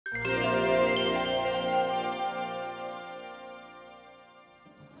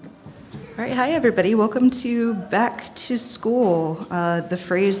All right, hi everybody. Welcome to Back to School, the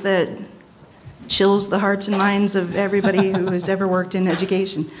phrase that chills the hearts and minds of everybody who has ever worked in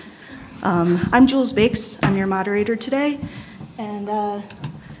education. I'm Jules Bakes. I'm your moderator today, and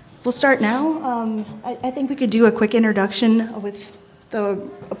we'll start now. I think we could do a quick introduction with the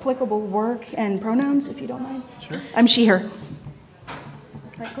applicable work and pronouns, if you don't mind. Sure. I'm she, her. All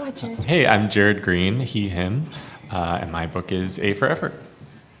right, go ahead, Jarad. Hey, I'm Jarad Greene, he, him, and my book is A for Effort.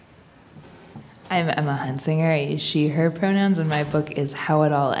 I'm Emma Hunsinger. I use she, her pronouns, and my book is How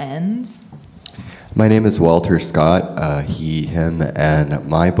It All Ends. My name is Walter Scott, he, him, and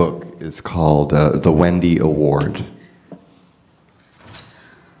my book is called The Wendy Award.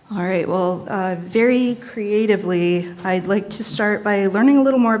 All right, well, very creatively, I'd like to start by learning a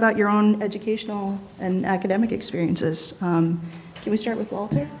little more about your own educational and academic experiences. Can we start with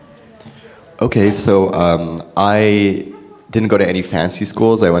Walter? Okay, so I didn't go to any fancy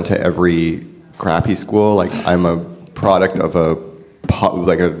schools. I went to every crappy school. Like, I'm a product of a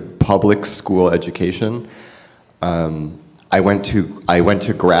public school education. I went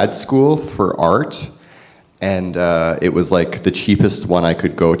to grad school for art, and it was like the cheapest one I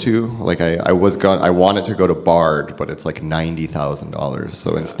could go to. Like, I wanted to go to Bard, but it's like $90,000.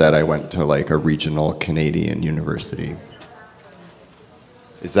 So instead I went to like a regional Canadian university.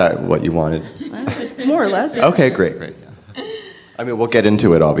 Is that what you wanted? More or less. Yeah. Okay, great. Yeah. I mean, we'll get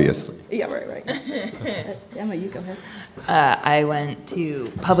into it, obviously. Yeah, right. Emma, you go ahead. I went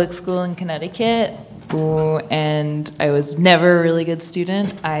to public school in Connecticut, and I was never a really good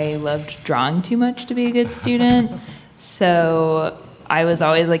student. I loved drawing too much to be a good student, so I was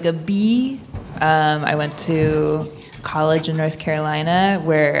always like a B. I went to college in North Carolina,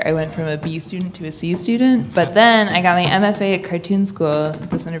 where I went from a B student to a C student, but then I got my MFA at Cartoon School, at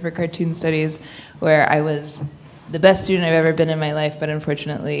the Center for Cartoon Studies, where I was the best student I've ever been in my life, but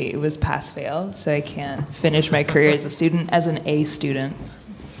unfortunately it was pass-fail, so I can't finish my career as a student, as an A student.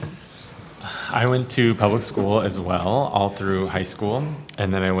 I went to public school as well, all through high school,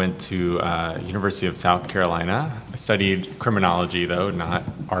 and then I went to University of South Carolina. I studied criminology, though, not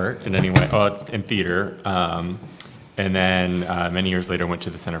art in any way, and theater. And then many years later, went to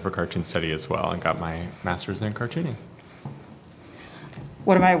the Center for Cartoon Study as well, and got my master's in cartooning.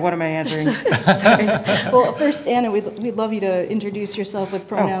 What am I answering? Sorry. Well, first, Anna, we'd love you to introduce yourself with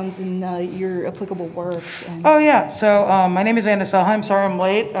pronouns and your applicable work. Oh, yeah. So my name is Anna Sellheim. Sorry I'm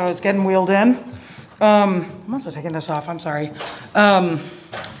late. I was getting wheeled in. I'm also taking this off. I'm sorry. I'm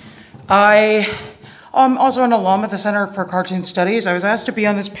also an alum at the Center for Cartoon Studies. I was asked to be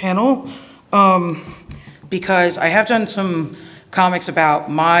on this panel because I have done some comics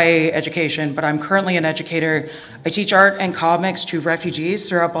about my education, but I'm currently an educator. I teach art and comics to refugees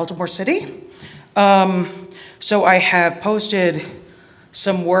throughout Baltimore City. So I have posted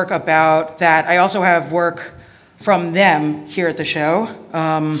some work about that. I also have work from them here at the show.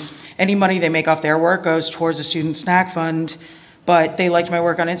 Any money they make off their work goes towards a student snack fund, but they liked my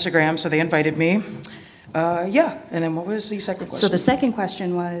work on Instagram, so they invited me. Yeah, and then what was the second question? So the second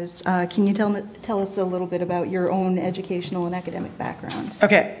question was, can you tell us a little bit about your own educational and academic background?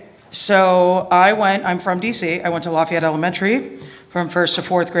 Okay, so I'm from DC. I went to Lafayette Elementary from 1st to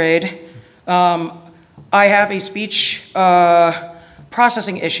 4th grade. I have a speech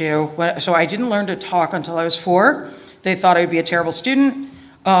processing issue, so I didn't learn to talk until I was 4. They thought I would be a terrible student.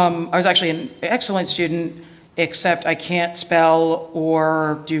 I was actually an excellent student, except I can't spell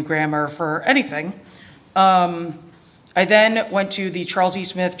or do grammar for anything. I then went to the Charles E.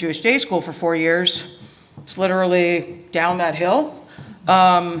 Smith Jewish Day School for 4 years. It's literally down that hill.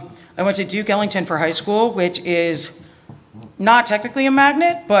 I went to Duke Ellington for high school, which is not technically a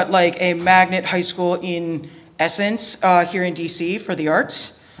magnet, but like a magnet high school in essence here in DC for the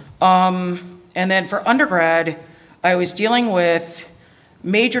arts. And then for undergrad, I was dealing with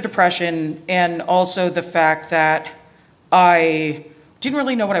major depression and also the fact that I didn't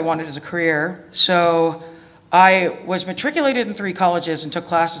really know what I wanted as a career. So I was matriculated in 3 colleges and took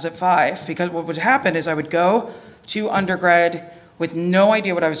classes at 5, because what would happen is I would go to undergrad with no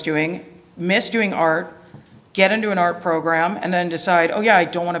idea what I was doing, miss doing art, get into an art program, and then decide, oh yeah, I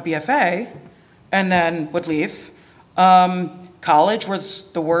don't want a BFA, and then would leave. College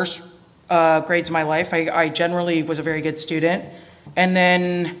was the worst grades of my life. I generally was a very good student. And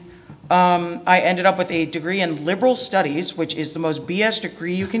then I ended up with a degree in liberal studies, which is the most BS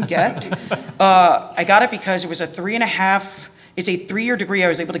degree you can get. I got it because it was it's a 3-year degree I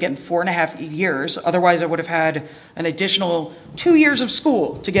was able to get in 4.5 years. Otherwise, I would have had an additional 2 years of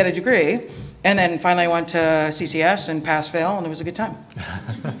school to get a degree. And then finally I went to CCS and pass-fail, and it was a good time.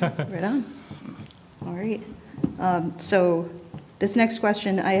 Right on. All right. So This next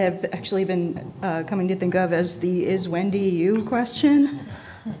question I have actually been coming to think of as the "Is Wendy you?" question.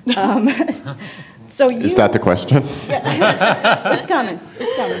 So Is that the question? It's coming.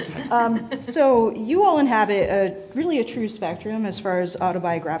 It's coming. So you all inhabit really a true spectrum as far as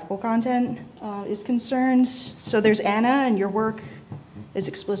autobiographical content is concerned. So there's Anna, and your work is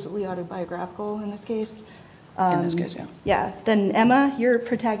explicitly autobiographical in this case. In this case, yeah. Yeah. Then Emma, your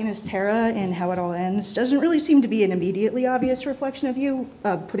protagonist Tara in How It All Ends doesn't really seem to be an immediately obvious reflection of you,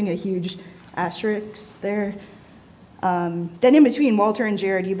 putting a huge asterisk there. Then in between, Walter and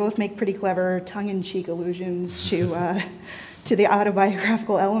Jarad, you both make pretty clever tongue-in-cheek allusions to the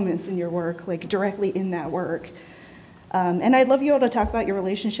autobiographical elements in your work, like directly in that work. And I'd love you all to talk about your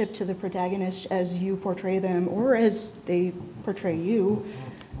relationship to the protagonist as you portray them or as they portray you,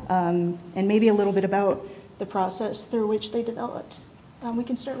 and maybe a little bit about the process through which they developed. We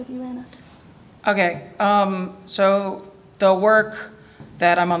can start with you, Anna. Okay, so the work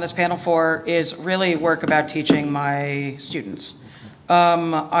that I'm on this panel for is really work about teaching my students.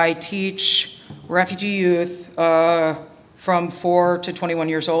 I teach refugee youth from 4 to 21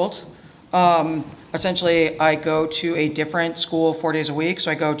 years old. Essentially, I go to a different school 4 days a week. So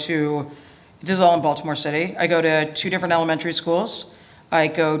I go to, this is all in Baltimore City. I go to 2 different elementary schools. I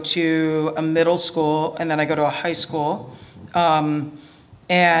go to a middle school, and then I go to a high school.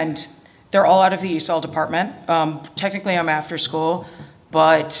 And they're all out of the ESOL department. Technically, I'm after school,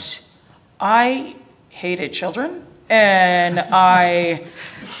 but I hated children. And I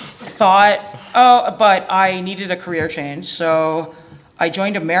thought, oh, but I needed a career change. So I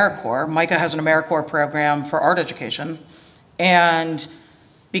joined AmeriCorps. Micah has an AmeriCorps program for art education. And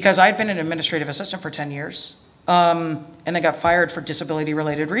because I'd been an administrative assistant for 10 years, and then got fired for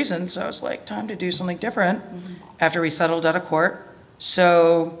disability-related reasons, so I was like, time to do something different after we settled out of court.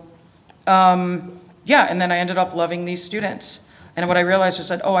 So, yeah, and then I ended up loving these students. And what I realized was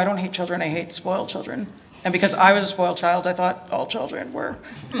that, oh, I don't hate children, I hate spoiled children. And because I was a spoiled child, I thought all children were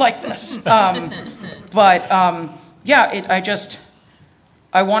like this. Yeah,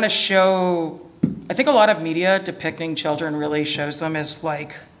 I want to show, I think a lot of media depicting children really shows them as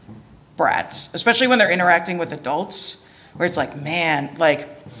like brats, especially when they're interacting with adults, where it's like, man, like,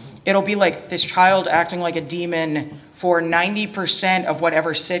 it'll be like this child acting like a demon for 90% of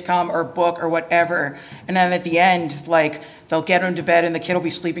whatever sitcom or book or whatever. And then at the end, like, they'll get him to bed and the kid will be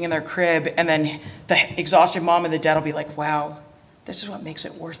sleeping in their crib. And then the exhausted mom and the dad will be like, wow, this is what makes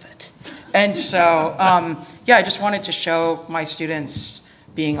it worth it. And so, yeah, I just wanted to show my students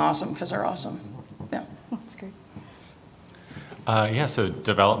being awesome because they're awesome. Yeah. That's great. Yeah, so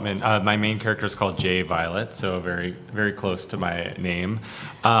development. My main character is called Jay Violet, so very, very close to my name.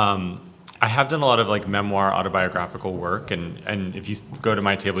 I have done a lot of like memoir autobiographical work, and if you go to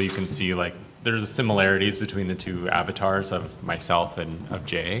my table, you can see like there's similarities between the 2 avatars of myself and of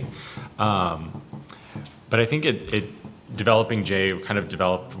Jay. But I think developing Jay kind of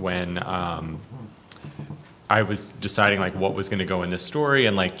developed when I was deciding like what was going to go in this story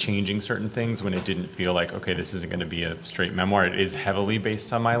and like changing certain things when it didn't feel like, okay, this isn't going to be a straight memoir. It is heavily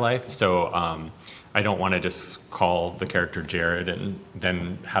based on my life. So I don't want to just call the character Jarad and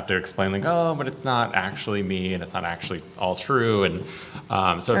then have to explain like, oh, but it's not actually me and it's not actually all true. And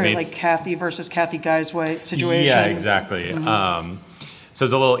so it made like Kathy versus Kathy Guyswhite situation. Yeah, exactly. So it's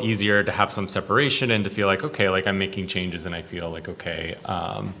a little easier to have some separation and to feel like, okay, like I'm making changes and I feel like okay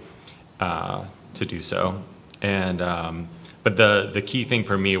to do so. And but the key thing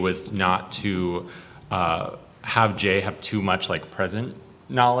for me was not to have Jay have too much like present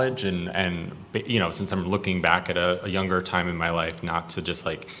knowledge and you know, since I'm looking back at a younger time in my life, not to just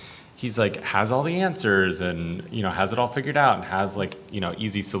like he's like has all the answers and you know has it all figured out and has like you know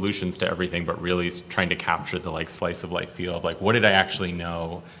easy solutions to everything, but really trying to capture the like slice of life feel of like what did I actually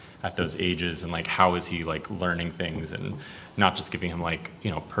know at those ages and like how is he like learning things and not just giving him like you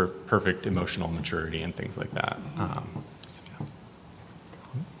know perfect emotional maturity and things like that.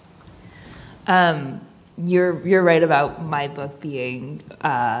 You're right about my book being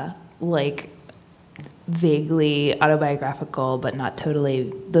like vaguely autobiographical, but not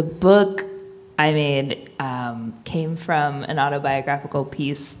totally. The book I made came from an autobiographical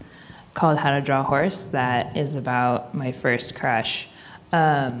piece called How to Draw a Horse that is about my first crush.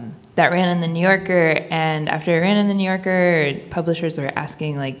 That ran in the New Yorker, and after it ran in the New Yorker, publishers were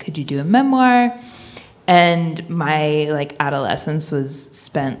asking, like, could you do a memoir? And my, like, adolescence was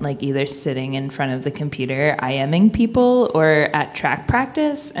spent, like, either sitting in front of the computer IMing people or at track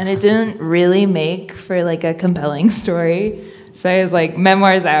practice, and it didn't really make for, like, a compelling story. So I was like,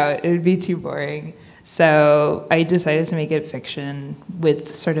 memoir's out, it would be too boring. So I decided to make it fiction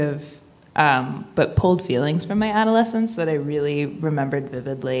with sort of but pulled feelings from my adolescence that I really remembered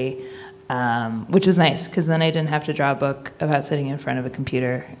vividly, which was nice, because then I didn't have to draw a book about sitting in front of a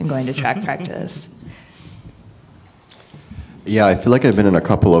computer and going to track practice. Yeah, I feel like I've been in a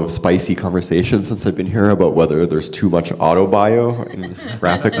couple of spicy conversations since I've been here about whether there's too much autobio in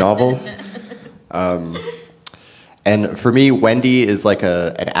graphic novels. And for me, Wendy is like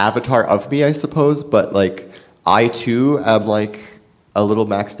an avatar of me, I suppose, but like I too am like a little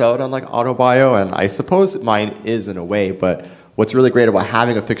maxed out on like autobio, and I suppose mine is in a way, but what's really great about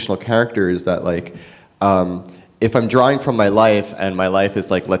having a fictional character is that like, if I'm drawing from my life and my life is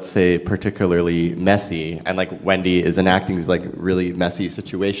like, let's say, particularly messy, and like Wendy is enacting these like really messy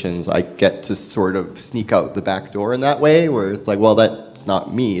situations, I get to sort of sneak out the back door in that way, where it's like, well, that's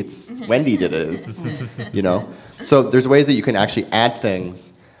not me, it's Wendy did it, you know? So there's ways that you can actually add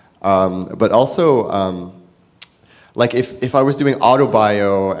things, but also, like if I was doing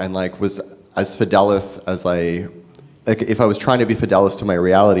autobio and like was as fidelis as like if I was trying to be fidelis to my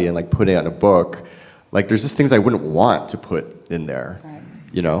reality and like put it in a book, like there's just things I wouldn't want to put in there, right.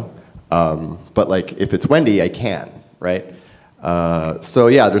 You know? But like if it's Wendy, I can, right? So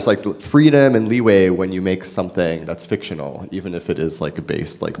yeah, there's like freedom and leeway when you make something that's fictional, even if it is like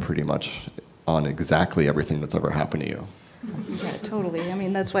based like pretty much on exactly everything that's ever happened to you. Yeah, totally. I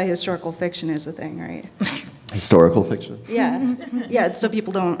mean, that's why historical fiction is a thing, right? Historical fiction? Yeah. Yeah, so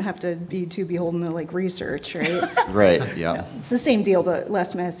people don't have to be too beholden to like research, right? Right, yeah. It's the same deal, but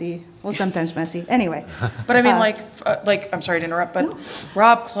less messy. Well, sometimes messy. Anyway. But I mean, I'm sorry to interrupt, but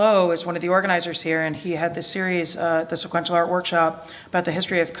Rob Clough is one of the organizers here, and he had this series, the Sequential Art Workshop, about the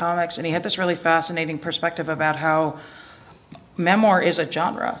history of comics, and he had this really fascinating perspective about how memoir is a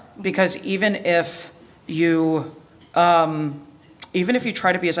genre, because even if you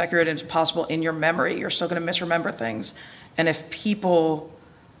try to be as accurate as possible in your memory, you're still going to misremember things. And if people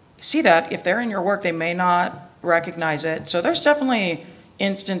see that, if they're in your work, they may not recognize it. So there's definitely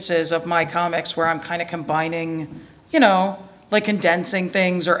instances of my comics where I'm kind of combining, you know, like condensing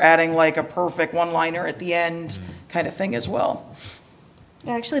things or adding like a perfect one-liner at the end kind of thing as well.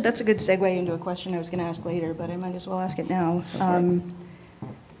 Actually, that's a good segue into a question I was going to ask later, but I might as well ask it now.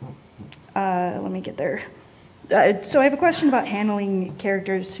 Let me get there. So I have a question about handling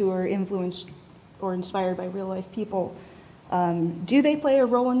characters who are influenced or inspired by real-life people. Do they play a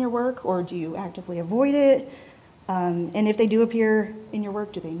role in your work, or do you actively avoid it? And if they do appear in your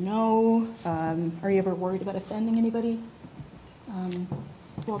work, do they know? Are you ever worried about offending anybody?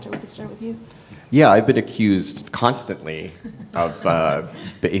 Walter, we could start with you. Yeah, I've been accused constantly of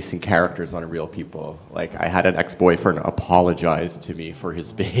basing characters on real people. Like, I had an ex-boyfriend apologize to me for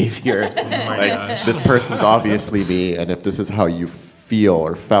his behavior. Like, this person's obviously me, and if this is how you feel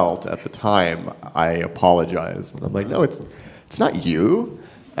or felt at the time, I apologize. And I'm like, no, it's not you.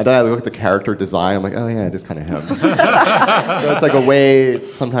 And then I look at the character design, I'm like, oh yeah, it is kind of him. So it's like a way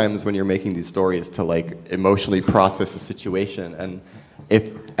sometimes when you're making these stories to like emotionally process a situation. And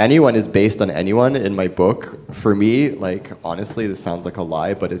if anyone is based on anyone in my book, for me, like, honestly, this sounds like a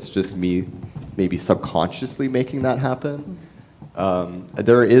lie, but it's just me maybe subconsciously making that happen.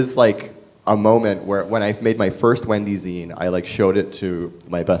 There is, like, a moment where when I made my first Wendy zine, I, like, showed it to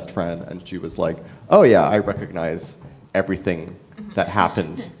my best friend, and she was like, oh, yeah, I recognize everything that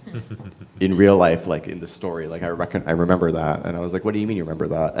happened in real life, like, in the story. Like, I remember that. And I was like, what do you mean you remember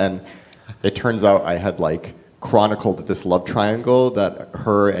that? And it turns out I had, like, chronicled this love triangle that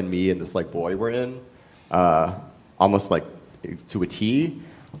her and me and this like boy were in, almost like to a T,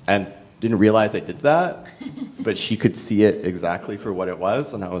 and didn't realize I did that, but she could see it exactly for what it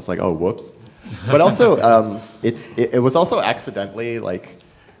was, and I was like, oh, whoops. But also, it was also accidentally like,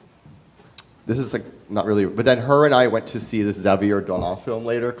 this is like not really, but then her and I went to see this Xavier Dolan film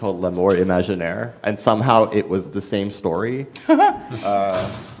later called L'amour imaginaire, and somehow it was the same story.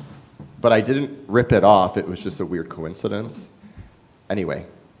 But I didn't rip it off. It was just a weird coincidence. Anyway.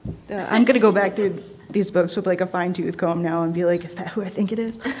 I'm going to go back through these books with like a fine-tooth comb now and be like, is that who I think it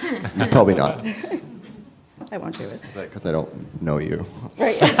is? Probably not. I won't do it. Because I don't know you.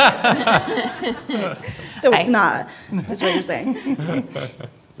 Right. So it's not, is what you're saying.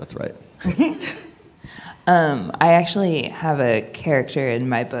 That's right. I actually have a character in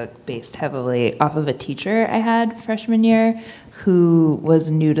my book based heavily off of a teacher I had freshman year who was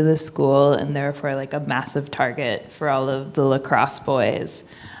new to the school and therefore like a massive target for all of the lacrosse boys.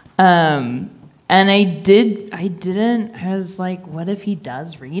 And I was like, what if he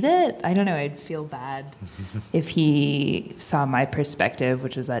does read it? I don't know, I'd feel bad if he saw my perspective,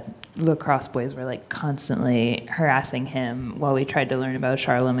 which is that lacrosse boys were like constantly harassing him while we tried to learn about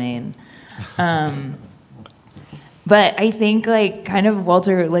Charlemagne. But I think, like, kind of,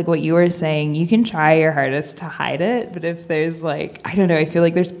 Walter, like what you were saying, you can try your hardest to hide it, but if there's, like, I don't know, I feel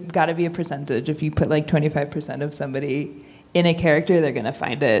like there's got to be a percentage. If you put, like, 25% of somebody in a character, they're going to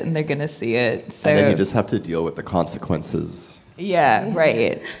find it, and they're going to see it. So, and then you just have to deal with the consequences. yeah,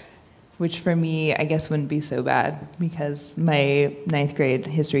 right. Which for me, I guess wouldn't be so bad, because my 9th grade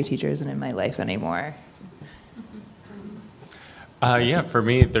history teacher isn't in my life anymore. Yeah, for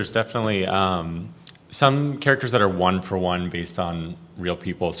me, there's definitely some characters that are one-for-one based on real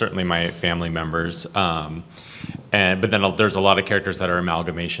people, certainly my family members. But then there's a lot of characters that are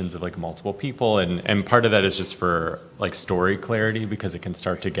amalgamations of like multiple people, and part of that is just for like story clarity, because it can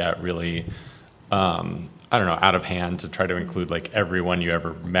start to get really, I don't know, out of hand to try to include like everyone you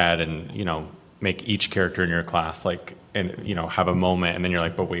ever met, and make each character in your class like, and have a moment, and then you're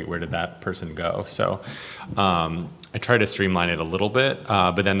like, but wait, where did that person go? So I try to streamline it a little bit,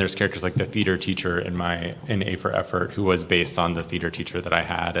 but then there's characters like the theater teacher in A for Effort, who was based on the theater teacher that I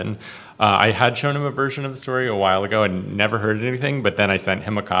had, and I had shown him a version of the story a while ago and never heard anything, but then I sent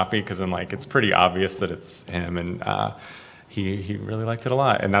him a copy because I'm like, it's pretty obvious that it's him, and he really liked it a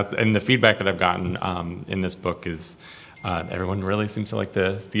lot, and the feedback that I've gotten in this book is everyone really seems to like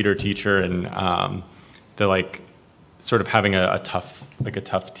the theater teacher, and the like sort of having a tough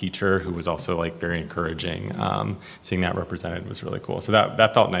teacher who was also like very encouraging. Seeing that represented was really cool. So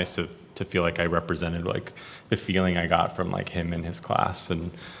that felt nice to feel like I represented like the feeling I got from like him in his class, and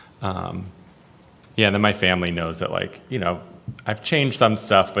yeah. And then my family knows that like I've changed some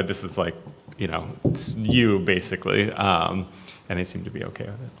stuff, but this is like it's you basically, and they seem to be okay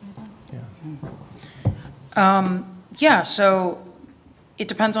with it. Yeah. Yeah, so it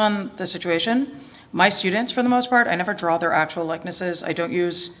depends on the situation. My students, for the most part, I never draw their actual likenesses. I don't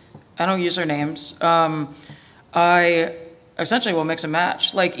use their names. I essentially will mix and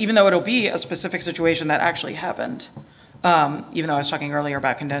match. Like, even though it'll be a specific situation that actually happened, even though I was talking earlier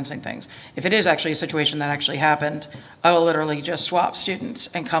about condensing things. If it is actually a situation that actually happened, I will literally just swap students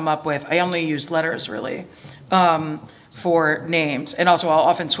and come up with, I only use letters really, for names. And also I'll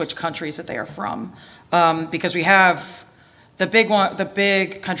often switch countries that they are from. Because we have the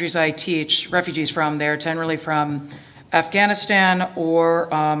big countries I teach refugees from, they're generally from Afghanistan or,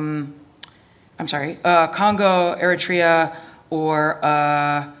 Congo, Eritrea, or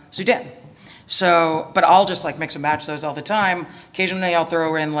Sudan. So, but I'll just like mix and match those all the time. Occasionally I'll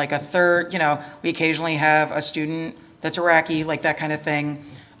throw in like a third, we occasionally have a student that's Iraqi, like that kind of thing.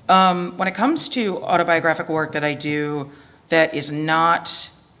 When it comes to autobiographical work that I do that is not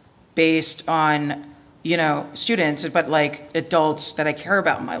based on students, but like adults that I care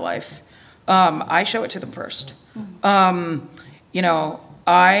about in my life, I show it to them first. I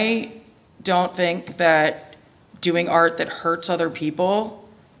don't think that doing art that hurts other people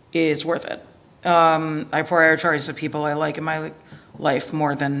is worth it. I prioritize the people I like in my life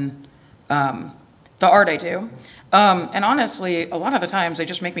more than the art I do. And honestly, a lot of the times they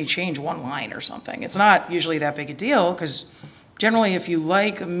just make me change one line or something. It's not usually that big a deal, because generally, if you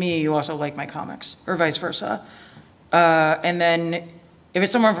like me, you also like my comics, or vice versa. And then if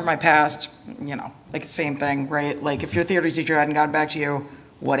it's someone from my past, like the same thing, right? Like if your theater teacher hadn't gotten back to you,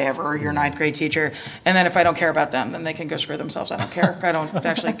 whatever, your 9th grade teacher. And then if I don't care about them, then they can go screw themselves. I don't care. I don't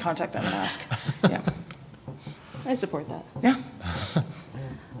actually contact them and ask. Yeah. I support that. Yeah. All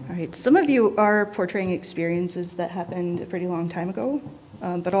right, some of you are portraying experiences that happened a pretty long time ago,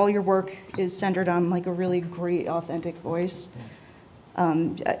 but all your work is centered on like a really great, authentic voice.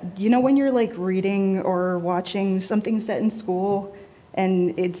 When you're like reading or watching something set in school,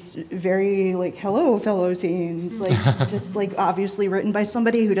 and it's very like, hello, fellow teens, like just like obviously written by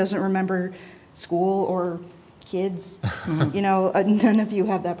somebody who doesn't remember school or kids, none of you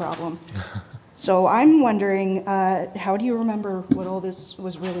have that problem. So I'm wondering, how do you remember what all this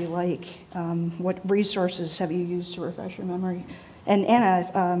was really like? What resources have you used to refresh your memory? And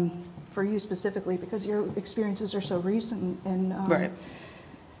Anna, for you specifically, because your experiences are so recent, and Right.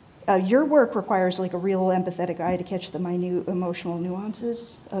 Your work requires like a real empathetic eye to catch the minute emotional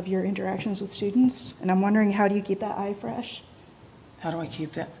nuances of your interactions with students. And I'm wondering, how do you keep that eye fresh? How do I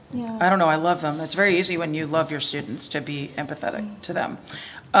keep that? Yeah. I don't know. I love them. It's very easy when you love your students to be empathetic to them.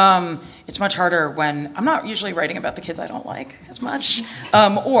 It's much harder when I'm not usually writing about the kids I don't like as much,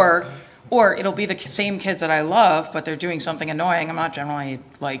 or it'll be the same kids that I love, but they're doing something annoying. I'm not generally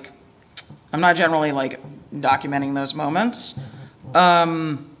like documenting those moments.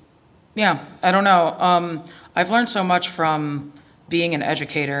 Yeah, I don't know. I've learned so much from being an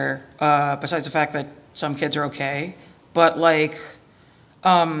educator, besides the fact that some kids are okay, but like,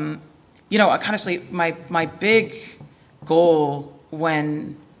 honestly, my big goal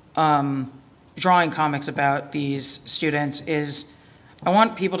when drawing comics about these students is I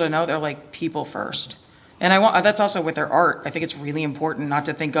want people to know they're like people first. And that's also with their art. I think it's really important not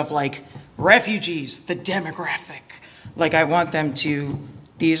to think of like refugees, the demographic. Like I want them to,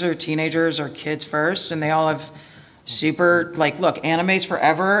 these are teenagers or kids first, and they all have super, like, look, anime's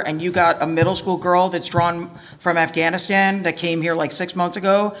forever, and you got a middle school girl that's drawn from Afghanistan that came here like 6 months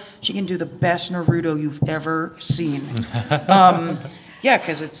ago. She can do the best Naruto you've ever seen. Yeah,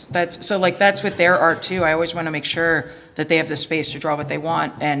 because that's with their art too. I always want to make sure that they have the space to draw what they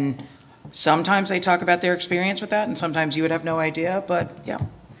want, and sometimes they talk about their experience with that, and sometimes you would have no idea, but yeah.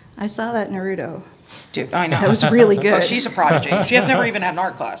 I saw that Naruto. Dude, I know. That was really good. Oh, she's a prodigy. She has never even had an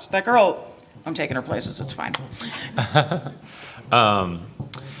art class. That girl, I'm taking her places, it's fine.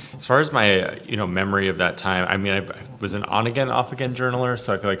 As far as my, memory of that time, I mean, I was an on-again, off-again journaler,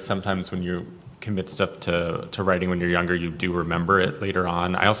 so I feel like sometimes when you commit stuff to writing when you're younger, you do remember it later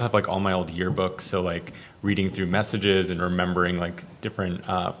on. I also have like all my old yearbooks, so like reading through messages and remembering like different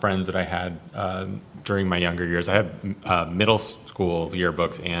friends that I had during my younger years. I have middle school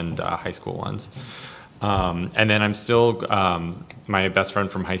yearbooks and high school ones. And then I'm still, my best friend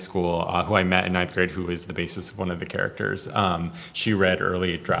from high school, who I met in 9th grade, who is the basis of one of the characters, she read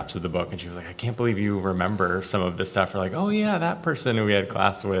early drafts of the book, and she was like, I can't believe you remember some of this stuff. We're like, oh yeah, that person who we had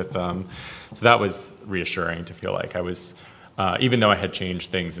class with. So that was reassuring to feel like I was, even though I had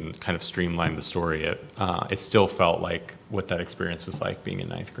changed things and kind of streamlined the story, it still felt like what that experience was like being in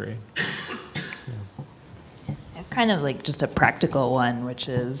 9th grade. Kind of like just a practical one, which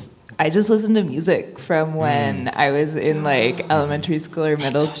is I just listened to music from when I was in like elementary school or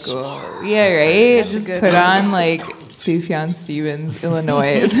middle school. Yeah, right? Just put on like Sufjan Stevens,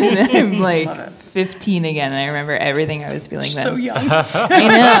 Illinois, and I'm like 15 again, and I remember everything I was feeling then. So young. I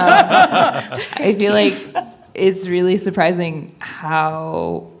know. I feel like it's really surprising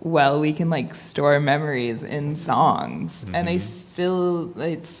how well we can like store memories in songs, and I still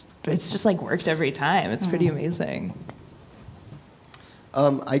it's just like worked every time. It's pretty amazing.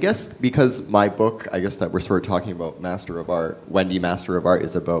 I guess because my book, I guess that we're sort of talking about Master of Art, Wendy Master of Art,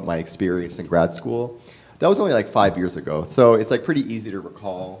 is about my experience in grad school. That was only like 5 years ago, so it's like pretty easy to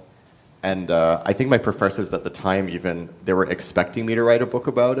recall. And I think my professors at the time even, they were expecting me to write a book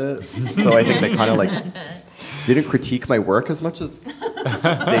about it. So I think they kind of like didn't critique my work as much as they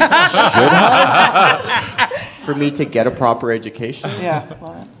should have for me to get a proper education. Yeah,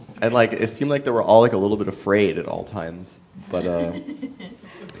 love it. And like it seemed like they were all like a little bit afraid at all times. But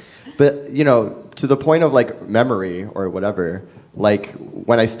to the point of like memory or whatever, like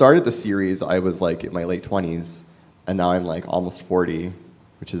when I started the series, I was like in my late 20s, and now I'm like almost 40,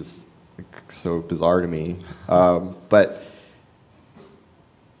 which is like, so bizarre to me. But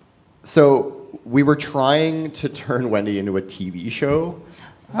so we were trying to turn Wendy into a TV show.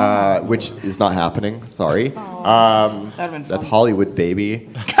 Which is not happening, sorry. That'd been fun. That's Hollywood, baby.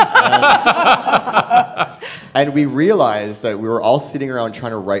 And we realized that we were all sitting around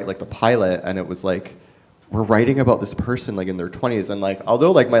trying to write like the pilot, and it was like, we're writing about this person like in their 20s, and like,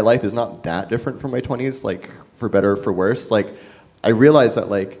 although like my life is not that different from my 20s, like for better or for worse, like I realized that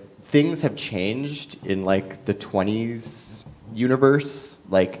like things have changed in like the 20s universe.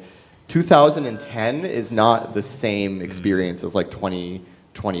 Like 2010 is not the same experience as like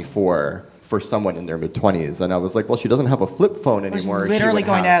 2024 for someone in their mid-20s. And I was like, well, she doesn't have a flip phone anymore. I was literally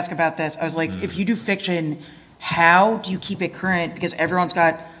going to ask about this. I was like, if you do fiction, how do you keep it current? Because everyone's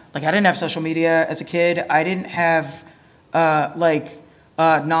got, like, I didn't have social media as a kid. I didn't have,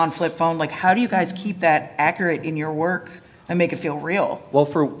 non-flip phone. Like, how do you guys keep that accurate in your work and make it feel real? Well,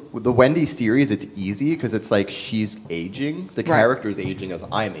 for the Wendy series, it's easy because it's like she's aging. The character's aging as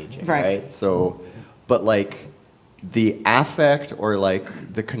I'm aging, right? So, but like, the affect or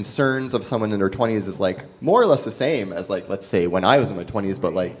like the concerns of someone in their 20s is like more or less the same as like, let's say when I was in my 20s,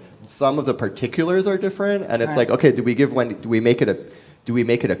 but like some of the particulars are different, and it's like, okay, do we give Wendy, do we make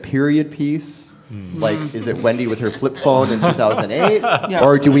it a period piece? Like, is it Wendy with her flip phone in 2008?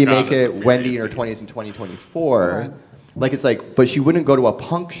 Or do we make it Wendy in her 20s in 2024? Like, it's like, but she wouldn't go to a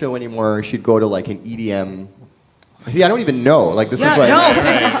punk show anymore, she'd go to like an EDM. See, I don't even know. Like, this is like... No,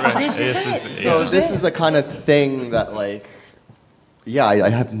 this is it. So this is the kind of thing that, like, yeah, I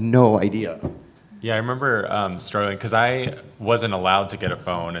have no idea. Yeah, I remember struggling, because I wasn't allowed to get a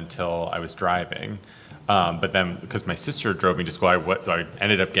phone until I was driving. But then, because my sister drove me to school, I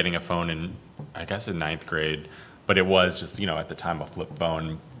ended up getting a phone in 9th grade. But it was just, at the time, a flip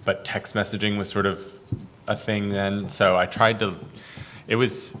phone. But text messaging was sort of a thing then. So I tried to... It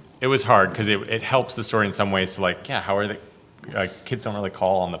was hard because it helps the story in some ways to like, yeah, how are kids don't really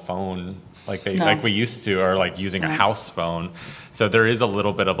call on the phone No. like we used to, or like using a house phone. So there is a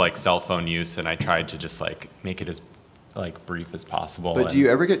little bit of like cell phone use, and I tried to just like make it as like brief as possible. But do you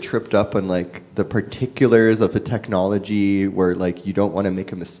ever get tripped up on like the particulars of the technology where like you don't want to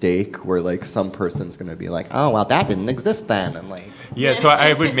make a mistake, where like some person's going to be like, oh, well, that didn't exist then, and like... Yeah, so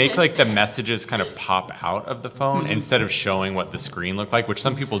I would make like the messages kind of pop out of the phone instead of showing what the screen looked like, which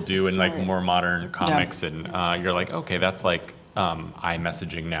some people do in like more modern comics, and you're like, okay, that's like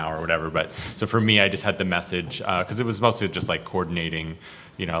iMessaging now or whatever. But so for me, I just had the message because it was mostly just like coordinating,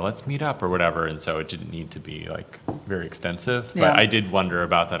 let's meet up or whatever, and so it didn't need to be like very extensive. But I did wonder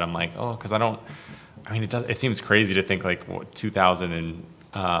about that. I'm like, oh, because it seems crazy to think like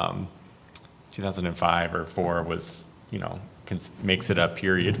 2005 or 4 was, makes it a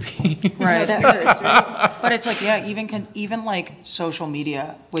period piece. Right. That hurts, right? But it's like, even like social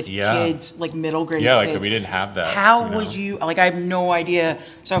media with kids, like middle grade Yeah, kids. like we didn't have that. How would you, like, I have no idea.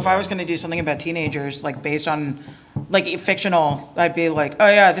 So if I was going to do something about teenagers, like based on, like, fictional, I'd be like, oh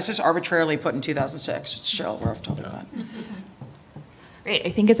yeah, this is arbitrarily put in 2006. It's chill, we're totally fine. Right. I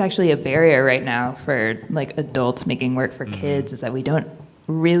think it's actually a barrier right now for like adults making work for kids, is that we don't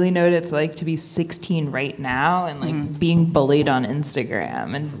really know what it's like to be 16 right now and like being bullied on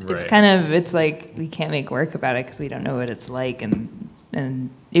Instagram, and it's like we can't make work about it because we don't know what it's like, and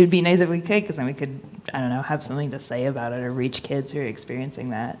it would be nice if we could, because then we could, I don't know, have something to say about it or reach kids who are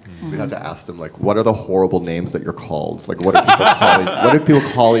experiencing that. We'd have to ask them, like, what are the horrible names that you're called? Like, what do people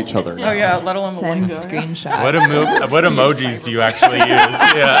call each other now? Oh yeah, let alone the Send lingo. screenshots. What emojis do you actually use?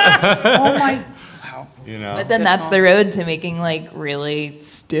 Yeah. Oh my, wow. But then that's the road to making like really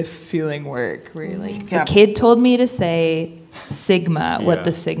stiff feeling work, where you're like, the kid told me to say Sigma, what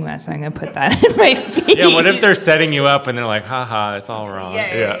the Sigma, so I'm gonna put that in my feed. Yeah, what if they're setting you up and they're like, haha, it's all wrong.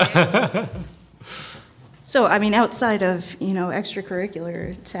 Yeah. So, I mean, outside of,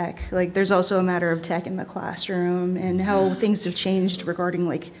 extracurricular tech, like there's also a matter of tech in the classroom and how things have changed regarding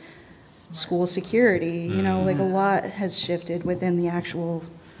like school security. Like a lot has shifted within the actual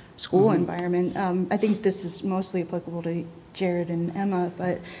school environment. I think this is mostly applicable to Jarad and Emma,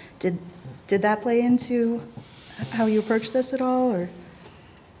 but did that play into how you approach this at all,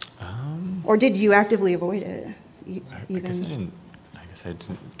 or did you actively avoid it? I guess I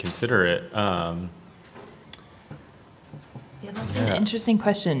didn't consider it. Yeah, that's an interesting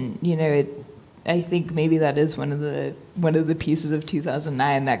question. I think maybe that is one of the pieces of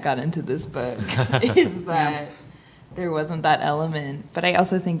 2009 that got into this book, is that there wasn't that element. But I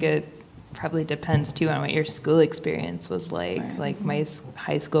also think it probably depends too on what your school experience was like. Right. Like my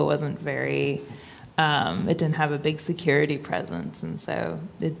high school wasn't very, it didn't have a big security presence, and so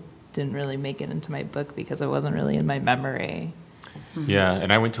it didn't really make it into my book because it wasn't really in my memory. Yeah,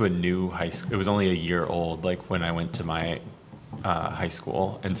 and I went to a new high school. It was only a year old, like when I went to my high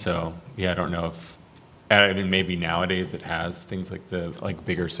school, and so I don't know if maybe nowadays it has things like the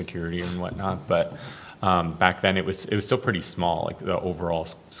bigger security and whatnot, but back then it was still pretty small. Like the overall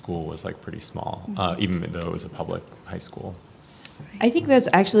school was like pretty small, even though it was a public high school. I think that's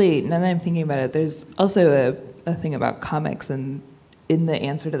actually, now that I'm thinking about it, there's also a thing about comics and in the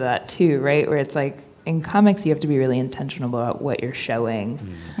answer to that too, right? Where it's like, in comics, you have to be really intentional about what you're showing.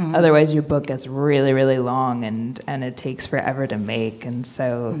 Mm-hmm. Otherwise, your book gets really, really long, and it takes forever to make. And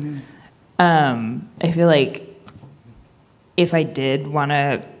so I feel like if I did want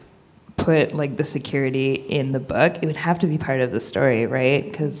to put like the security in the book, it would have to be part of the story,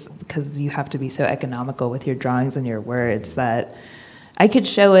 right? Because you have to be so economical with your drawings and your words that I could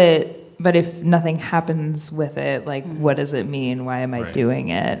show it, but if nothing happens with it, like, what does it mean? Why am I doing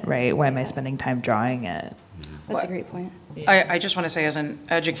it, right? Why am I spending time drawing it? That's a great point. I just want to say, as an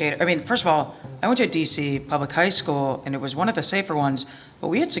educator, I mean, first of all, I went to DC public high school, and it was one of the safer ones, but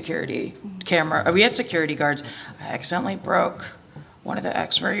we had security guards. I accidentally broke one of the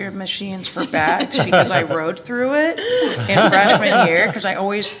X-ray machines for bags because I rode through it in freshman year, because I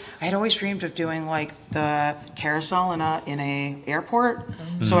had always dreamed of doing like the carousel in a airport.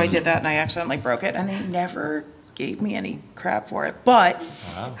 So I did that, and I accidentally broke it, and they never gave me any crap for it. But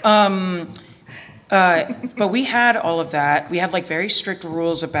but we had all of that. We had like very strict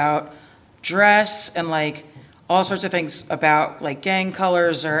rules about dress and like all sorts of things about like gang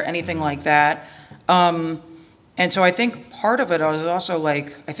colors or anything like that. And so I think part of it is also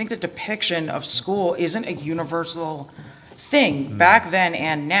like, I think the depiction of school isn't a universal thing back then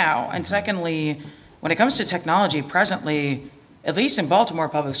and now. And secondly, when it comes to technology presently, at least in Baltimore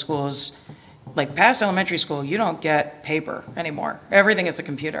public schools, like past elementary school, you don't get paper anymore. Everything is a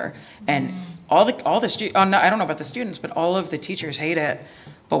computer. And all the students, I don't know about the students, but all of the teachers hate it.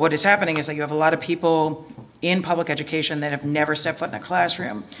 But what is happening is that you have a lot of people in public education that have never stepped foot in a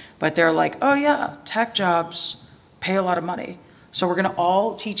classroom, but they're like, oh yeah, tech jobs pay a lot of money. So we're gonna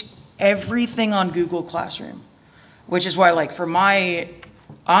all teach everything on Google Classroom, which is why like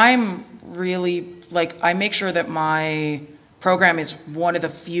I'm really, like, I make sure that my program is one of the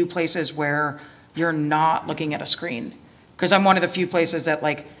few places where you're not looking at a screen. Because I'm one of the few places that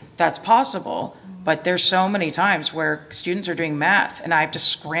like, that's possible, but there's so many times where students are doing math and I have to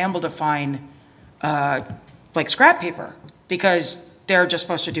scramble to find like scrap paper because they're just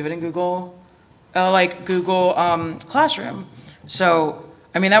supposed to do it in Google Classroom. So,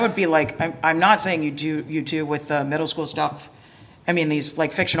 I mean, that would be like, I'm not saying you do with the middle school stuff. I mean, these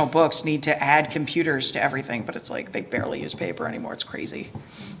like fictional books need to add computers to everything, but it's like they barely use paper anymore. It's crazy.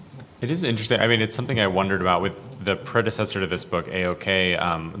 It is interesting. I mean, it's something I wondered about with the predecessor to this book, A-OK.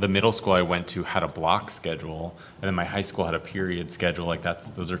 The middle school I went to had a block schedule, and then my high school had a period schedule. Like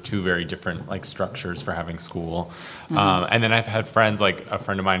those are two very different like structures for having school. And then I've had friends, like a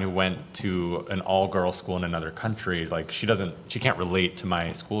friend of mine who went to an all-girl school in another country. Like she can't relate to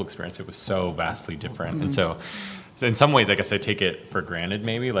my school experience. It was so vastly different, and so in some ways, I guess I take it for granted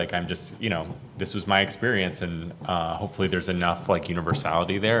maybe, like I'm just, this was my experience and hopefully there's enough like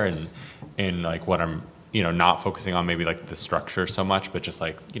universality there and in like what I'm, not focusing on maybe like the structure so much, but just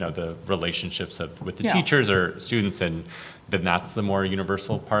like, the relationships with the teachers or students, and then that's the more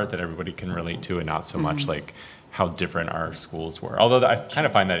universal part that everybody can relate to and not so much like how different our schools were. Although I kind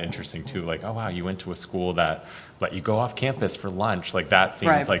of find that interesting too, like, oh wow, you went to a school that let you go off campus for lunch. Like that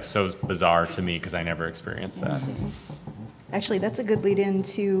seems like so bizarre to me because I never experienced that. Actually, that's a good lead in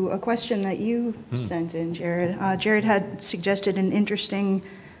to a question that you sent in, Jarad. Jarad had suggested an interesting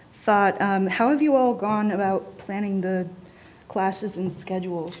thought. How have you all gone about planning the classes and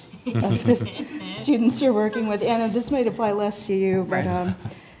schedules of the students you're working with? Anna, this might apply less to you, but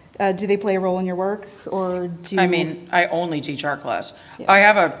do they play a role in your work, or do you... I mean, I only teach art class. Yeah. I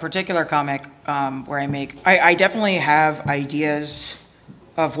have a particular comic where I definitely have ideas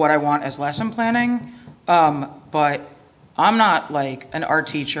of what I want as lesson planning, but I'm not like an art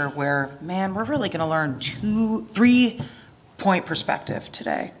teacher where, man, we're really gonna learn 3-point perspective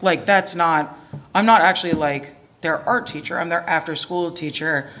today. Like I'm not actually like their art teacher, I'm their after school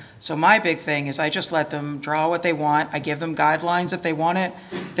teacher. So my big thing is I just let them draw what they want. I give them guidelines if they want it.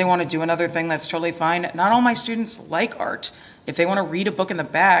 If they want to do another thing, that's totally fine. Not all my students like art. If they want to read a book in the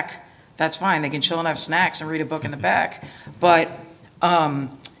back, that's fine. They can chill and have snacks and read a book in the back. But yeah,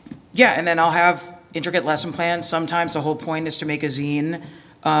 and then I'll have intricate lesson plans. Sometimes the whole point is to make a zine.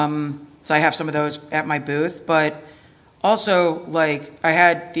 So I have some of those at my booth. But also, like, I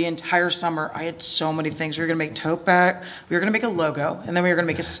had the entire summer, I had so many things. We were gonna make tote bag, we were gonna make a logo, and then we were gonna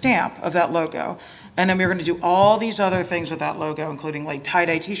make a stamp of that logo. And then we were gonna do all these other things with that logo, including like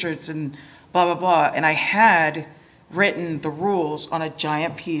tie-dye t-shirts and blah, blah, blah. And I had written the rules on a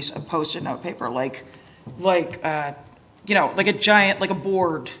giant piece of Post-it note paper, like a giant, like a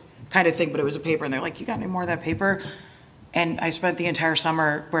board kind of thing, but it was a paper. And they're like, you got any more of that paper? And I spent the entire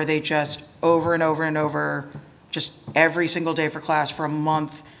summer where they just over and over and over, just every single day for class for a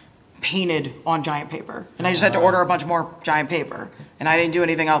month, painted on giant paper. And I just had to order a bunch more giant paper. And I didn't do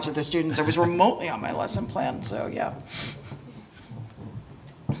anything else with the students. I was remotely on my lesson plan, so yeah.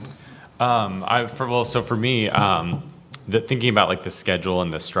 So for me, thinking about like the schedule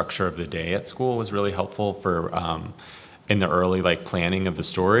and the structure of the day at school was really helpful for in the early like planning of the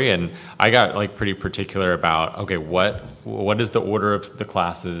story. And I got like pretty particular about, okay, what is the order of the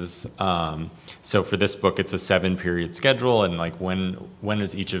classes? So for this book, it's a 7-period schedule, and like when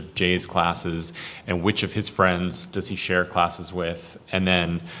is each of Jay's classes, and which of his friends does he share classes with? And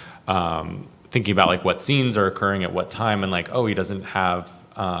then thinking about like what scenes are occurring at what time, and like, oh, he doesn't have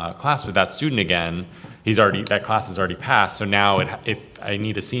class with that student again. That class is already passed. So now if I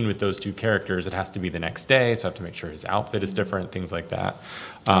need a scene with those two characters, it has to be the next day. So I have to make sure his outfit is different, things like that.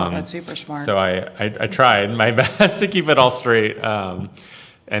 That's super smart. So I tried my best to keep it all straight.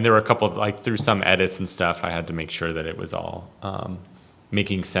 And there were a couple of, like, through some edits and stuff, I had to make sure that it was all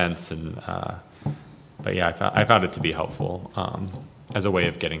making sense. And but yeah, I found it to be helpful as a way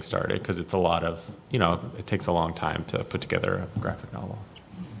of getting started, because it's a lot of, it takes a long time to put together a graphic novel.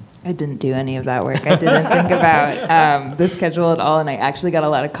 I didn't do any of that work. I didn't think about the schedule at all, and I actually got a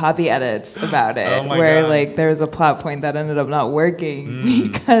lot of copy edits about it, where like there was a plot point that ended up not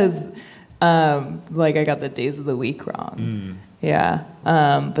working because like I got the days of the week wrong. Yeah,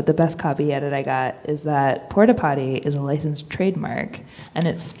 but the best copy edit I got is that porta potty is a licensed trademark, and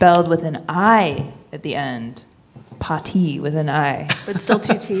it's spelled with an I at the end. Potty with an I. But still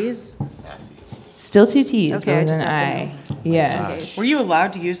 2 T's? Still 2 T's, okay, with an I. Yeah. Were you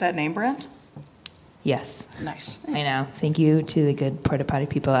allowed to use that name brand? Yes. Nice. I know. Thank you to the good porta potty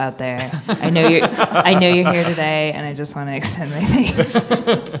people out there. I know you're here today, and I just want to extend my thanks.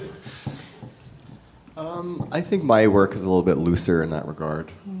 I think my work is a little bit looser in that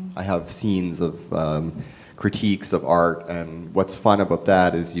regard. I have scenes of critiques of art, and what's fun about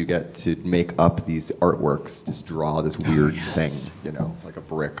that is you get to make up these artworks, just draw this weird thing, you know, like a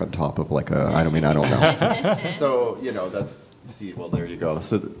brick on top of like a, I don't know. So, you know, that's, see, well, there you go.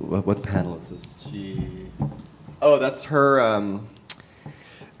 So what panel is this? Oh, that's her,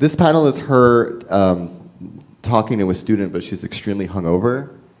 this panel is her talking to a student, but she's extremely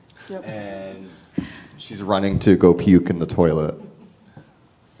hungover. Yep. And she's running to go puke in the toilet.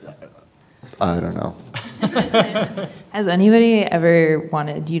 I don't know. Has anybody ever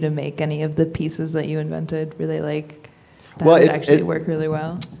wanted you to make any of the pieces that you invented really like that would actually work really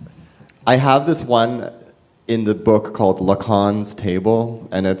well? I have this one in the book called Lacan's Table,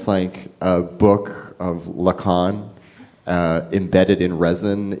 and it's like a book of Lacan embedded in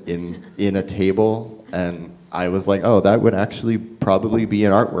resin in a table, and I was like, oh, that would actually probably be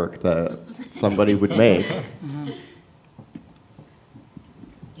an artwork that somebody would make.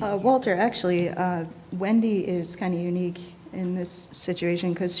 Walter, actually, Wendy is kind of unique in this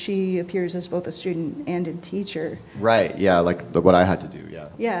situation because she appears as both a student and a teacher. Right, yeah, like what I had to do, yeah.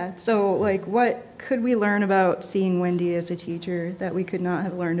 Yeah, so like what could we learn about seeing Wendy as a teacher that we could not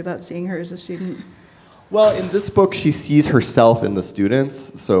have learned about seeing her as a student? Well, in this book, she sees herself in the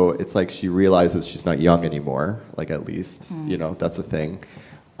students, so it's like she realizes she's not young anymore, like at least, you know, that's a thing.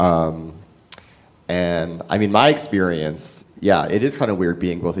 And I mean, my experience, yeah, it is kind of weird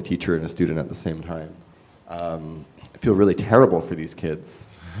being both a teacher and a student at the same time. I feel really terrible for these kids.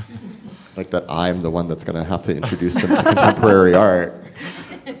 Like that I'm the one that's going to have to introduce them to contemporary art.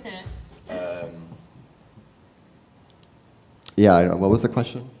 Yeah, I don't know. What was the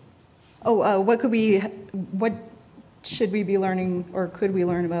question? Oh, what should we be learning, or could we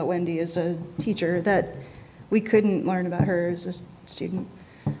learn about Wendy as a teacher that we couldn't learn about her as a student?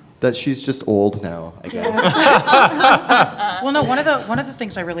 That she's just old now, I guess. Well, no, one of the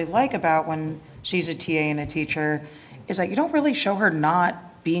things I really like about when she's a TA and a teacher is that you don't really show her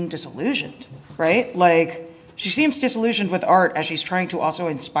not being disillusioned, right? Like, she seems disillusioned with art as she's trying to also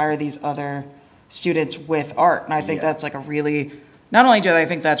inspire these other students with art. And I think that's like a really, not only do I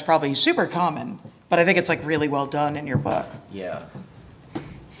think that's probably super common, but I think it's like really well done in your book. Yeah.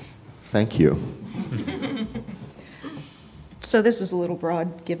 Thank you. So this is a little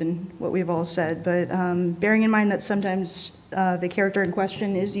broad, given what we've all said, but bearing in mind that sometimes the character in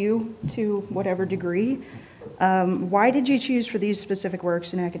question is you, to whatever degree, why did you choose for these specific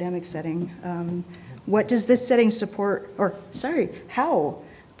works in academic setting? What does this setting support, or sorry, how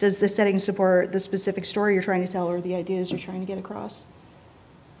does this setting support the specific story you're trying to tell or the ideas you're trying to get across?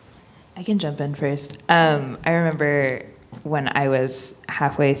 I can jump in first. I remember when I was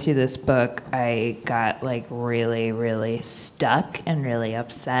halfway through this book, I got like really, really stuck and really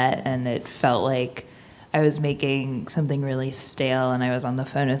upset, and it felt like I was making something really stale, and I was on the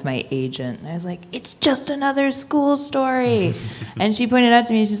phone with my agent, and I was like, it's just another school story. And she pointed out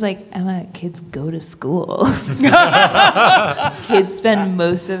to me, she's like, Emma, kids go to school. Kids spend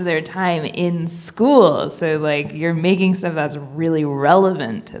most of their time in school, so like you're making stuff that's really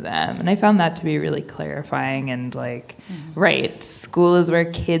relevant to them. And I found that to be really clarifying, and like, right, school is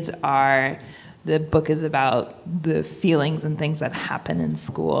where kids are. The book is about the feelings and things that happen in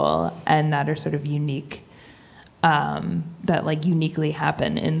school and that are sort of unique, that like uniquely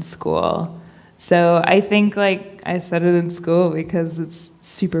happen in school. So I think like I said it in school because it's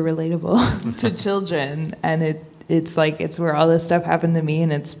super relatable to children, and it's like it's where all this stuff happened to me,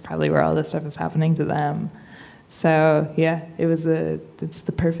 and it's probably where all this stuff is happening to them. So yeah, it's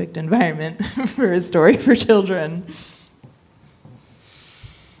the perfect environment for a story for children.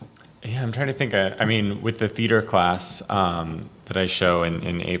 Yeah, I'm trying to think. I mean, with the theater class that I show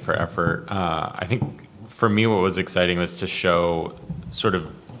in A for Effort, I think for me what was exciting was to show sort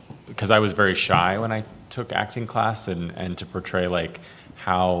of, because I was very shy when I took acting class, and to portray like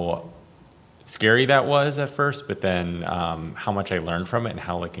how scary that was at first, but then how much I learned from it and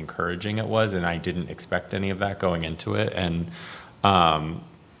how like encouraging it was, and I didn't expect any of that going into it. And I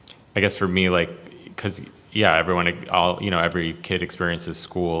guess for me, like, because yeah, every kid experiences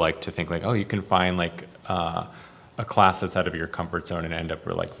school, like to think like, oh, you can find like a class that's out of your comfort zone and end up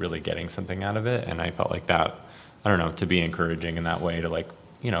like really getting something out of it. And I felt like that, I don't know, to be encouraging in that way, to like,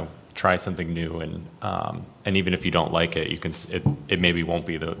 try something new, and even if you don't like it, you can, it maybe won't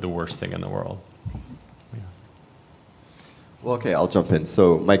be the worst thing in the world. Yeah. Well, okay, I'll jump in.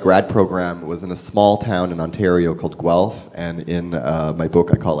 So my grad program was in a small town in Ontario called Guelph, and in my book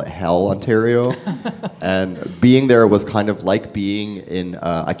I call it Hell, Ontario. And being there was kind of like being in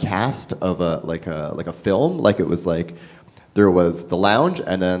a cast of a film. Like it was like there was the lounge,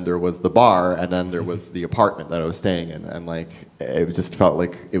 and then there was the bar, and then there was the apartment that I was staying in, and like it just felt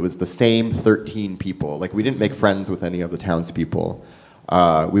like it was the same 13 people. Like we didn't make friends with any of the townspeople.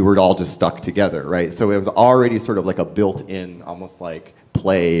 We were all just stuck together, right? So it was already sort of like a built-in, almost like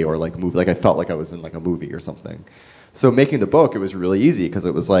play or like movie. Like I felt like I was in like a movie or something. So making the book, it was really easy because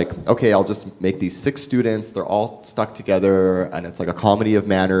it was like, okay, I'll just make these 6 students. They're all stuck together, and it's like a comedy of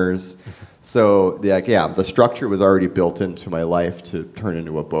manners. So the structure was already built into my life to turn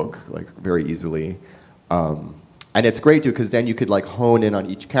into a book like very easily. And it's great too because then you could like hone in on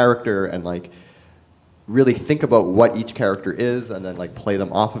each character and like really think about what each character is and then like play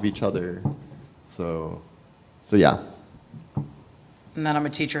them off of each other. So yeah. And then I'm a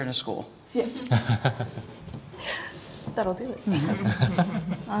teacher in a school. Yeah. That'll do it.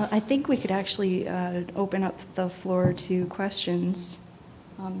 I think we could actually open up the floor to questions,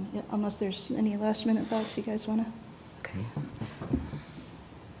 unless there's any last minute thoughts you guys want to.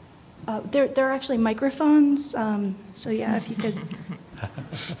 Okay. There are actually microphones, so yeah, if you could.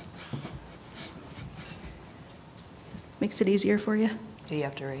 Makes it easier for you. Do you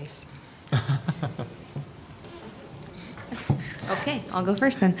have to race? Okay, I'll go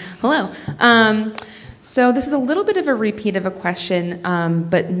first then. Hello. So this is a little bit of a repeat of a question,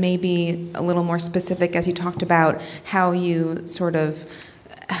 but maybe a little more specific as you talked about how you sort of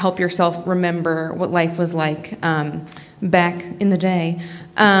help yourself remember what life was like back in the day.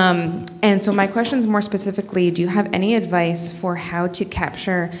 And so my question is more specifically, do you have any advice for how to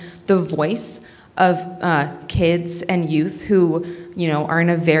capture the voice of kids and youth who, you know, are in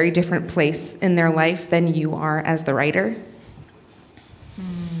a very different place in their life than you are as the writer?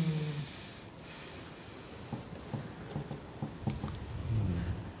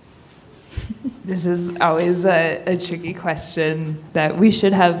 This is always a tricky question that we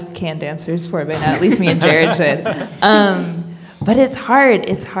should have canned answers for by now, at least me and Jarad should. But it's hard.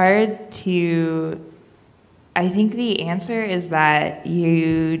 It's hard to... I think the answer is that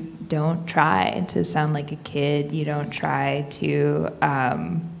you don't try to sound like a kid. You don't try to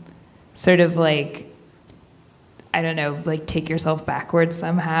sort of like, I don't know, like take yourself backwards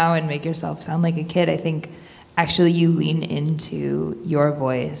somehow and make yourself sound like a kid. I think actually you lean into your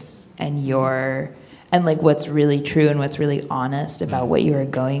voice and like what's really true and what's really honest about what you are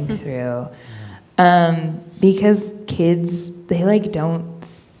going through. Because kids, they like don't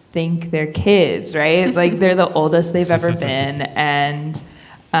think they're kids, right? Like they're the oldest they've ever been. And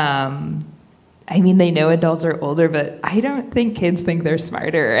I mean, they know adults are older, but I don't think kids think they're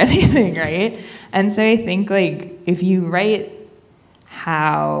smarter or anything, right? And so I think like if you write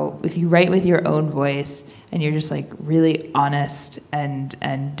with your own voice and you're just like really honest and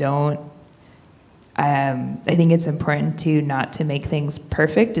don't, I think it's important to not to make things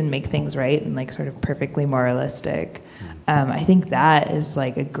perfect and make things right and like sort of perfectly moralistic. I think that is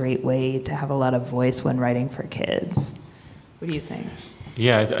like a great way to have a lot of voice when writing for kids. What do you think?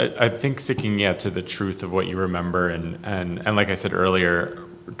 Yeah, I think sticking to the truth of what you remember and like I said earlier,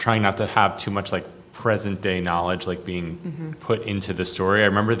 trying not to have too much like present day knowledge like being put into the story. I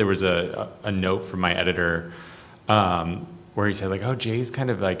remember there was a note from my editor where he said like, oh, Jay's kind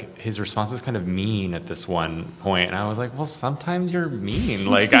of like, his response is kind of mean at this one point. And I was like, well, sometimes you're mean.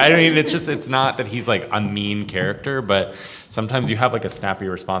 Like, I mean, it's not that he's like a mean character, but sometimes you have like a snappy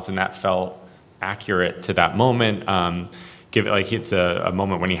response and that felt accurate to that moment. It's a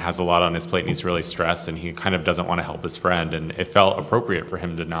moment when he has a lot on his plate and he's really stressed and he kind of doesn't want to help his friend. And it felt appropriate for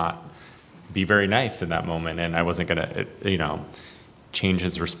him to not be very nice in that moment. And I wasn't going to, change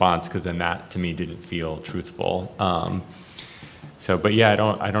his response because then that to me didn't feel truthful. But yeah,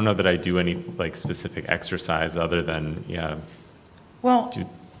 I don't know that I do any like specific exercise other than Well,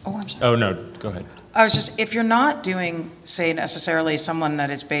 I'm sorry. Oh no, go ahead. I was just, if you're not doing, say, necessarily someone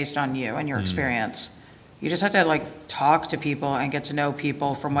that is based on you and your experience, you just have to like talk to people and get to know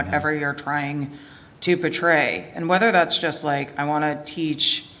people from whatever you're trying to portray. And whether that's just like, I want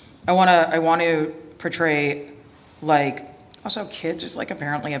to portray like, also kids is like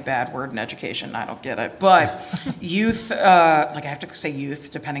apparently a bad word in education. I don't get it. But youth, like I have to say youth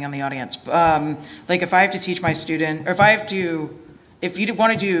depending on the audience. Like if I have to teach my student, or if you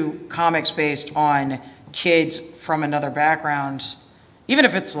want to do comics based on kids from another background, even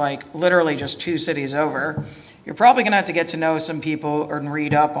if it's like literally just 2 cities over, you're probably gonna have to get to know some people and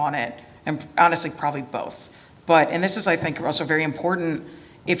read up on it. And honestly, probably both. And this is, I think, also very important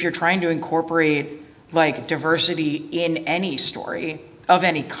if you're trying to incorporate like diversity in any story of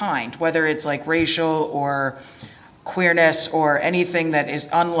any kind, whether it's like racial or queerness or anything that is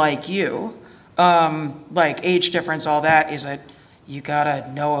unlike you, like age difference, all that is you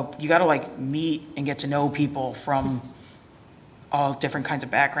gotta like meet and get to know people from all different kinds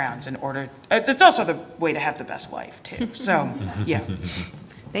of backgrounds in order, it's also the way to have the best life too. So, yeah.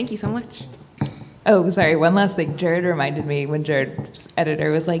 Thank you so much. Oh, sorry, one last thing. Jarad reminded me when Jarad's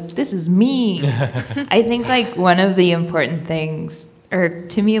editor was like, this is me. I think like one of the important things, or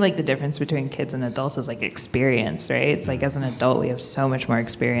to me, like the difference between kids and adults is like experience, right? It's like as an adult, we have so much more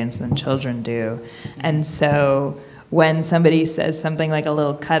experience than children do. And so when somebody says something like a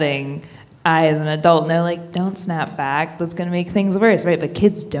little cutting, I, as an adult, know like, don't snap back. That's gonna make things worse, right? But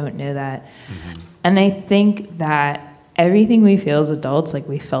kids don't know that. And I think that everything we feel as adults, like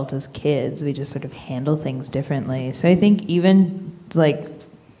we felt as kids, we just sort of handle things differently. So I think even like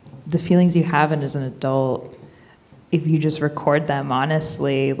the feelings you have as an adult, if you just record them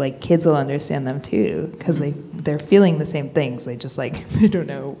honestly, like kids will understand them too, because they're feeling the same things. They just like, they don't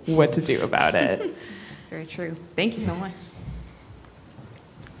know what to do about it. Very true. Thank you so much.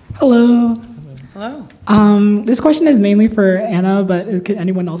 Hello. Hello. This question is mainly for Anna, but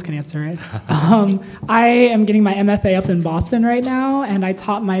anyone else can answer it. I am getting my MFA up in Boston right now, and I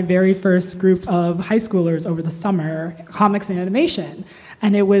taught my very first group of high schoolers over the summer, comics and animation.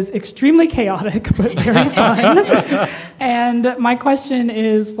 And it was extremely chaotic, but very fun. And my question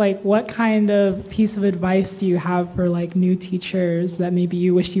is, like, what kind of piece of advice do you have for like new teachers that maybe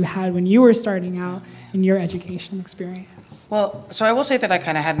you wish you had when you were starting out in your education experience? Well, so I will say that I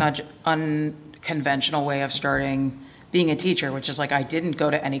kind of had an unconventional way of starting being a teacher, which is like I didn't go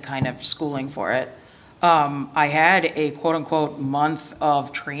to any kind of schooling for it. I had a quote unquote month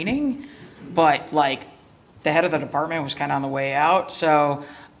of training, but like the head of the department was kind of on the way out. So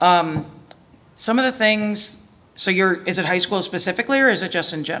some of the things, so is it high school specifically or is it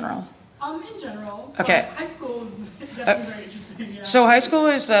just in general? In general. Okay. High school is definitely very interesting. Yeah. So high school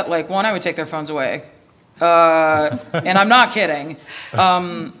is that like, one, I would take their phones away. And I'm not kidding.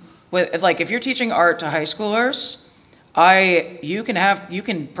 With like, if you're teaching art to high schoolers, you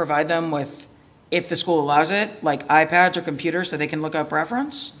can provide them with, if the school allows it, like iPads or computers so they can look up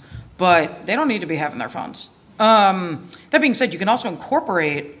reference, but they don't need to be having their phones. That being said, you can also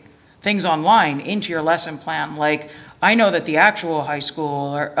incorporate things online into your lesson plan. Like, I know that the actual high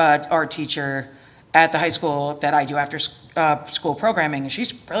school art teacher at the high school that I do after school programming,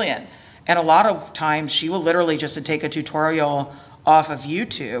 she's brilliant. And a lot of times she will literally just take a tutorial off of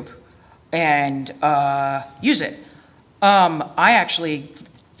YouTube and use it. I actually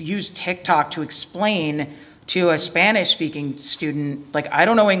used TikTok to explain to a Spanish-speaking student, like, I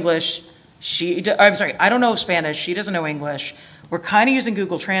don't know English, I don't know Spanish, she doesn't know English. We're kind of using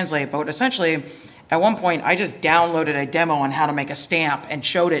Google Translate, but essentially, at one point, I just downloaded a demo on how to make a stamp and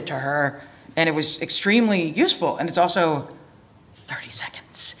showed it to her, and it was extremely useful, and it's also 30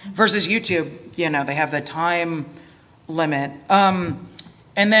 seconds versus YouTube, you know, they have the time limit.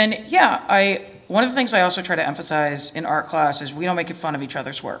 And then, yeah, one of the things I also try to emphasize in art class is we don't make fun of each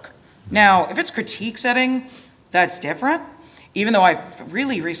other's work. Now, if it's critique setting, that's different. Even though I've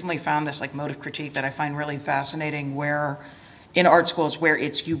really recently found this like mode of critique that I find really fascinating, where in art schools where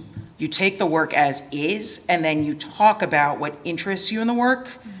it's you take the work as is and then you talk about what interests you in the work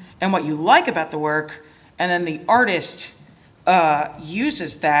and what you like about the work, and then the artist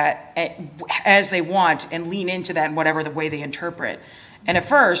uses that as they want and lean into that in whatever the way they interpret. And at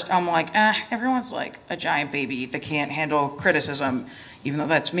first, I'm like, everyone's like a giant baby that can't handle criticism, even though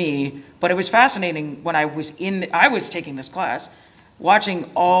that's me. But it was fascinating when I was taking this class,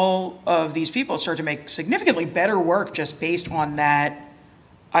 watching all of these people start to make significantly better work just based on that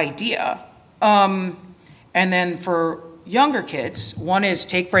idea. And then for younger kids, one is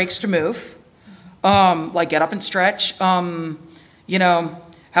take breaks to move, like get up and stretch, you know,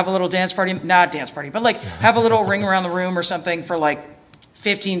 have a little dance party, not dance party, but like have a little ring around the room or something for like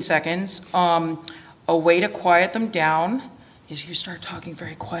 15 seconds. A way to quiet them down is you start talking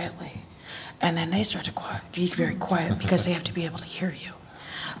very quietly. And then they start to be very quiet because they have to be able to hear you.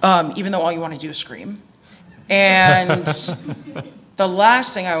 Even though all you want to do is scream. And the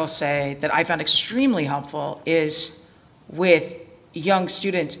last thing I will say that I found extremely helpful is with young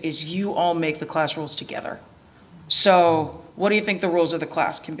students is you all make the class rules together. So what do you think the rules of the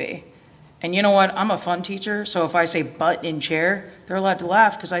class can be? And you know what, I'm a fun teacher, so if I say butt in chair, they're allowed to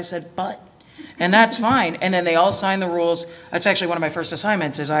laugh because I said butt. And that's fine. And then they all sign the rules. That's actually one of my first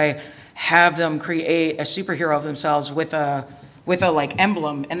assignments is I have them create a superhero of themselves with a like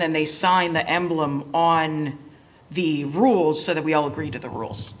emblem, and then they sign the emblem on the rules so that we all agree to the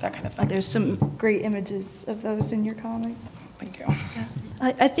rules, that kind of thing. There's some great images of those in your comics. Thank you. Yeah.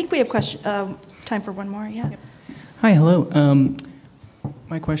 I think we have time for one more, yeah. Yep. Hi, hello.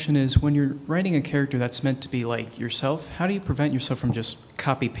 My question is, when you're writing a character that's meant to be like yourself, how do you prevent yourself from just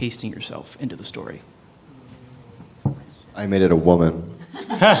copy-pasting yourself into the story? I made it a woman.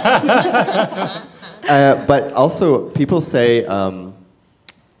 But also, people say,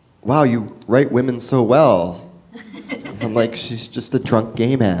 wow, you write women so well. I'm like, she's just a drunk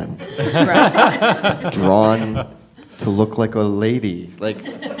gay man. Drawn to look like a lady. Like,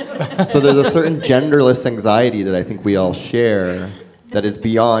 so there's a certain genderless anxiety that I think we all share that is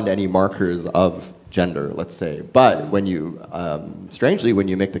beyond any markers of gender, let's say. But when you, strangely, when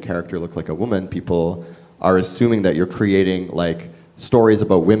you make the character look like a woman, people are assuming that you're creating like stories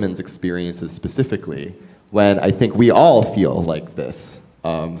about women's experiences specifically, when I think we all feel like this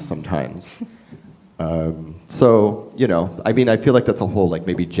sometimes. So, you know, I mean, I feel like that's a whole like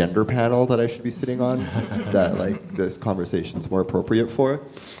maybe gender panel that I should be sitting on that like this conversation's more appropriate for.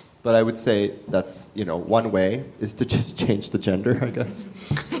 But I would say that's, you know, one way is to just change the gender, I guess.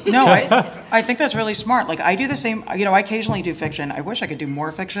 No, I think that's really smart. Like, I do the same, you know, I occasionally do fiction. I wish I could do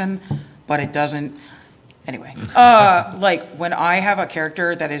more fiction, but it doesn't. Anyway, like, when I have a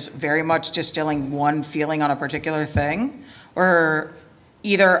character that is very much distilling one feeling on a particular thing, or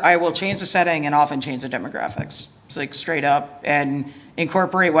either I will change the setting and often change the demographics. It's like straight up, and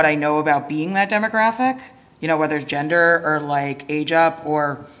incorporate what I know about being that demographic, you know, whether it's gender or like age up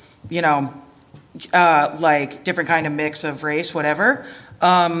or, you know, like different kind of mix of race, whatever.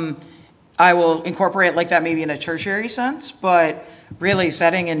 I will incorporate like that maybe in a tertiary sense, but really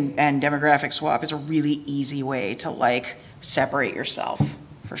setting and demographic swap is a really easy way to like separate yourself,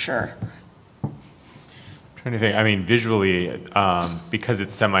 for sure. Trying to think. I mean, visually, because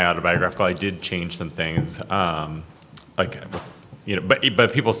it's semi-autobiographical, I did change some things. Like, you know,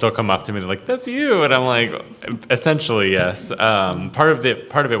 but people still come up to me and they're like, "That's you," and I'm like, essentially, yes. Part of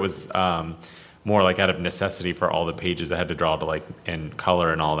it was more like out of necessity for all the pages I had to draw to like and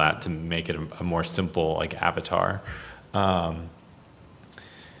color and all that to make it a more simple like avatar.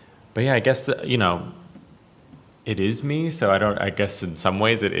 But yeah, I guess you know, it is me. So I guess in some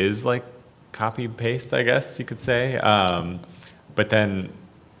ways it is like copy paste, I guess you could say. But then,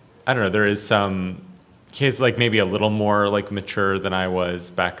 I don't know, there is some kids like maybe a little more like mature than I was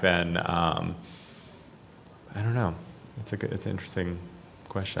back then. I don't know. It's an interesting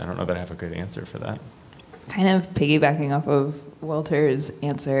question. I don't know that I have a good answer for that. Kind of piggybacking off of Walter's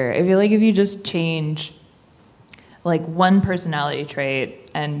answer, I feel like if you just change like one personality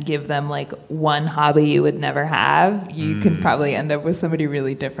trait and give them like one hobby you would never have, you can probably end up with somebody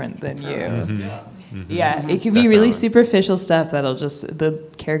really different than you. Yeah, it can be really superficial stuff that'll just, the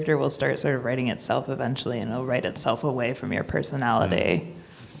character will start sort of writing itself eventually, and it'll write itself away from your personality.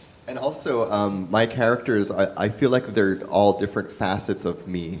 And also, my characters, I feel like they're all different facets of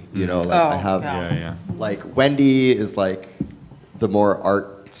me. You know, like I have, like Wendy is like the more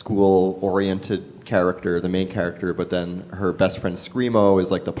art school oriented character, the main character, but then her best friend Screamo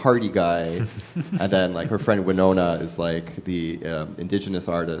is like the party guy, and then like her friend Winona is like the indigenous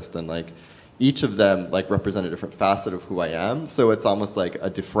artist, and like each of them like represent a different facet of who I am. So it's almost like a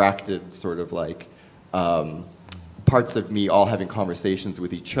diffracted sort of like parts of me all having conversations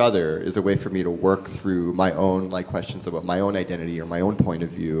with each other is a way for me to work through my own like questions about my own identity or my own point of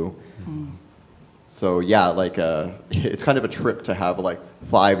view. So yeah, like it's kind of a trip to have like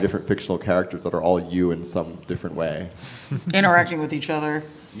 5 different fictional characters that are all you in some different way. Interacting with each other,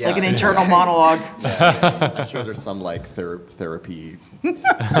 like an internal monologue. Yeah, I'm sure there's some like therapy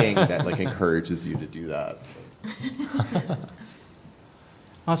thing that like encourages you to do that.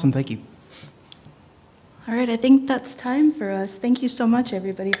 Awesome, thank you. All right, I think that's time for us. Thank you so much,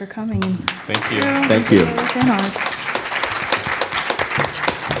 everybody, for coming. Thank you. Thank you. Panelists.